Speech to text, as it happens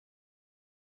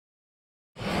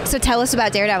So tell us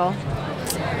about Daredevil.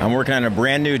 I'm working on a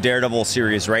brand new Daredevil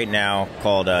series right now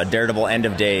called Daredevil End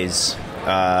of Days.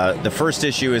 The first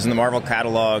issue is in the Marvel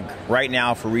catalog right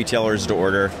now for retailers to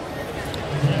order.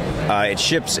 It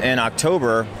ships in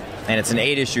October, and it's an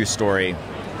 8-issue story,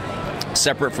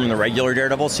 separate from the regular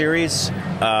Daredevil series.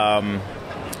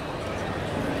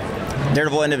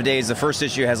 Daredevil End of Days, the first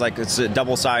issue has it's a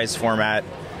double-sized format,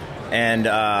 and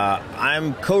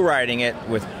I'm co-writing it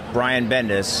with Brian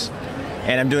Bendis,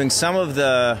 and I'm doing some of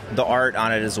the art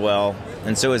on it as well,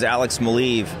 and so is Alex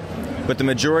Maleev. But the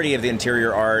majority of the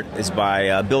interior art is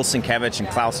by Bill Sienkiewicz and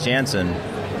Klaus Janson.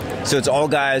 So it's all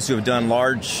guys who have done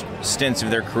large stints of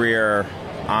their career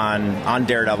on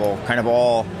Daredevil, kind of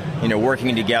all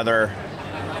working together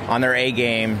on their A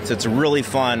game. So it's a really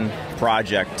fun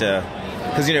project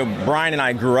because Brian and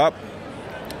I grew up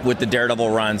with the Daredevil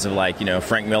runs of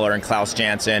Frank Miller and Klaus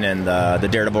Janson and the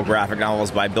Daredevil graphic novels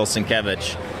by Bill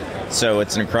Sienkiewicz. So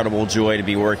it's an incredible joy to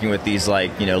be working with these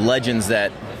legends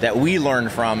that we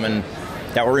learned from and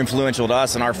that were influential to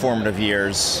us in our formative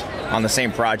years on the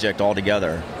same project all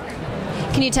together.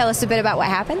 Can you tell us a bit about what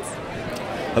happens?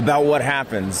 About what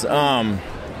happens?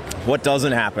 What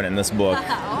doesn't happen in this book?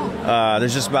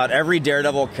 There's just about every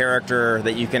Daredevil character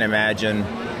that you can imagine.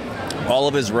 All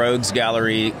of his rogues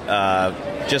gallery,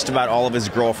 just about all of his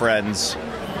girlfriends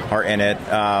are in it.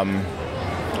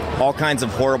 All kinds of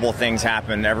horrible things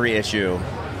happen every issue.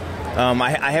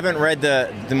 I haven't read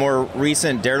the more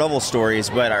recent Daredevil stories,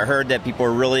 but I heard that people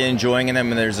are really enjoying them,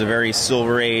 and there's a very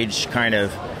Silver Age kind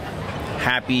of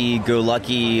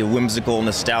happy-go-lucky, whimsical,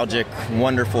 nostalgic,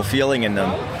 wonderful feeling in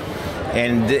them.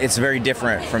 And it's very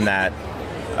different from that.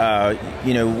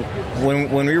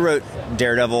 When we wrote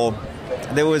Daredevil,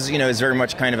 there was, it's very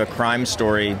much kind of a crime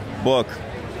story book.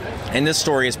 And this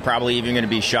story is probably even going to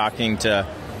be shocking to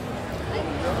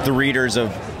the readers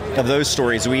of those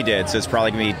stories we did. So it's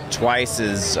probably going to be twice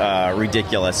as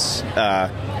ridiculous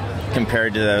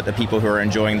compared to the people who are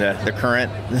enjoying the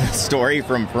current story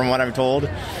from what I'm told.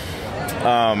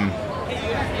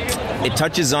 It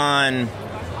touches on,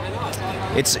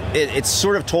 it's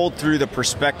sort of told through the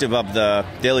perspective of the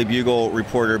Daily Bugle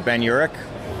reporter Ben Urich.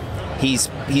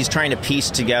 He's trying to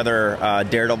piece together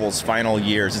Daredevil's final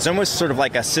years. It's almost sort of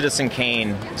like a Citizen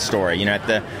Kane story.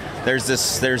 There's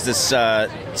this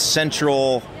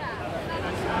central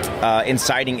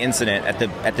inciting incident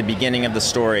at the beginning of the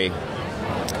story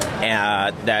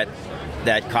that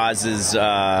causes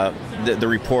the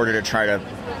reporter to try to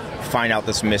find out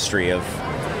this mystery of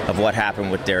what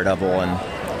happened with Daredevil and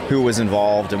who was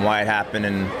involved and why it happened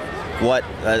and what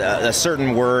a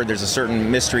certain word, there's a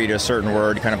certain mystery to a certain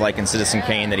word, kind of like in Citizen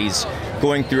Kane, that he's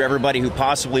going through everybody who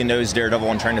possibly knows Daredevil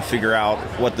and trying to figure out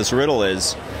what this riddle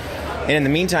is. And in the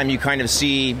meantime, you kind of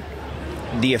see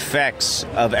the effects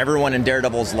of everyone in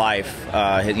Daredevil's life,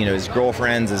 his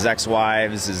girlfriends, his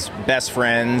ex-wives, his best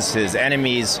friends, his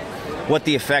enemies, what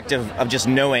the effect of just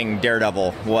knowing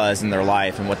Daredevil was in their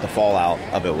life and what the fallout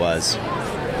of it was.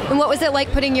 And what was it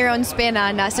like putting your own spin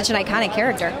on such an iconic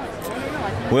character?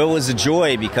 Well, it was a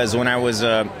joy because when I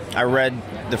read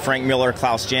the Frank Miller,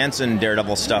 Klaus Janson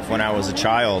Daredevil stuff when I was a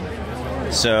child.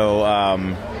 So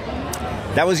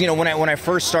that was, when I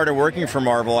first started working for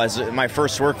Marvel, my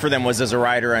first work for them was as a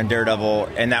writer on Daredevil,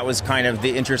 and that was kind of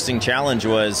the interesting challenge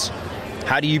was,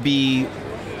 how do you be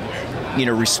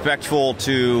respectful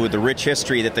to the rich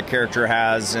history that the character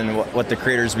has and what the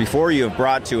creators before you have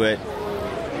brought to it,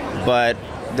 but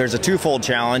there's a twofold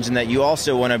challenge in that you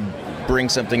also want to bring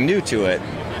something new to it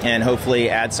and hopefully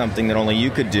add something that only you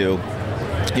could do.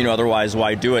 Otherwise,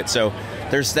 why do it? So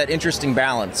there's that interesting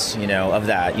balance, of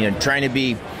that. Trying to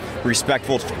be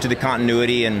respectful to the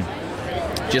continuity and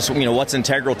just what's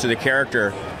integral to the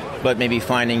character, but maybe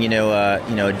finding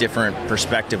a different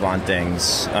perspective on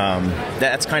things.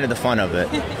 That's kind of the fun of it.